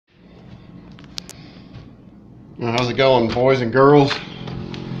How's it going, boys and girls?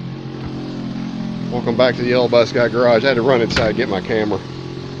 Welcome back to the Yellow Bus Guy Garage. I had to run inside and get my camera.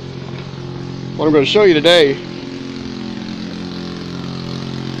 What I'm going to show you today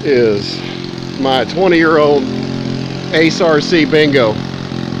is my 20-year-old ACRC Bingo.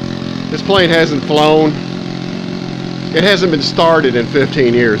 This plane hasn't flown. It hasn't been started in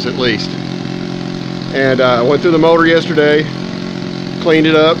 15 years at least. And I went through the motor yesterday, cleaned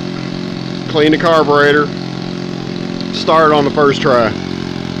it up, cleaned the carburetor, started on the first try.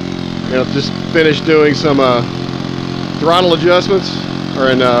 And I've just finished doing some throttle adjustments, or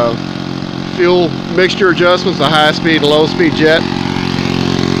fuel mixture adjustments, the high speed and low speed jet.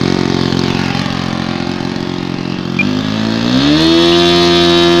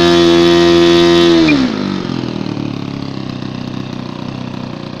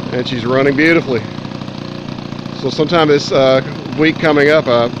 And she's running beautifully. So sometime this week coming up,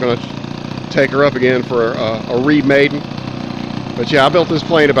 I'm going to take her up again for a re-maiden. But yeah, I built this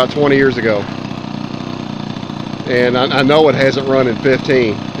plane about 20 years ago. And I know it hasn't run in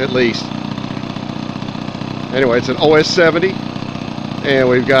 15, at least. Anyway, it's an OS70. And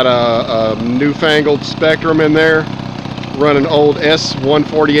we've got a newfangled Spektrum in there. Running old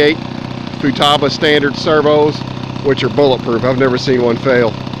S148 Futaba standard servos, which are bulletproof. I've never seen one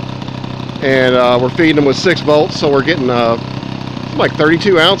fail. And we're feeding them with 6 volts, so we're getting like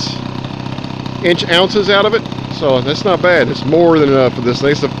 32 ounces out of it. So that's not bad. It's more than enough for this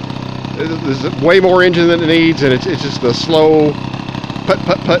thing. There's way more engine than it needs, and it's just a slow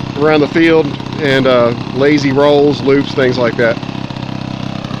putt around the field, and lazy rolls, loops, things like that.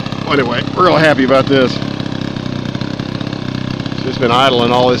 Anyway, real happy about this. It's just been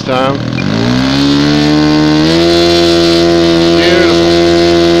idling all this time.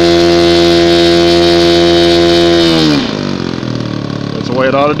 The way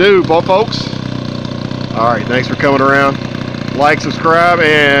it ought to do, folks. All right, thanks for coming around. Like, subscribe,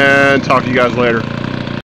 and talk to you guys later.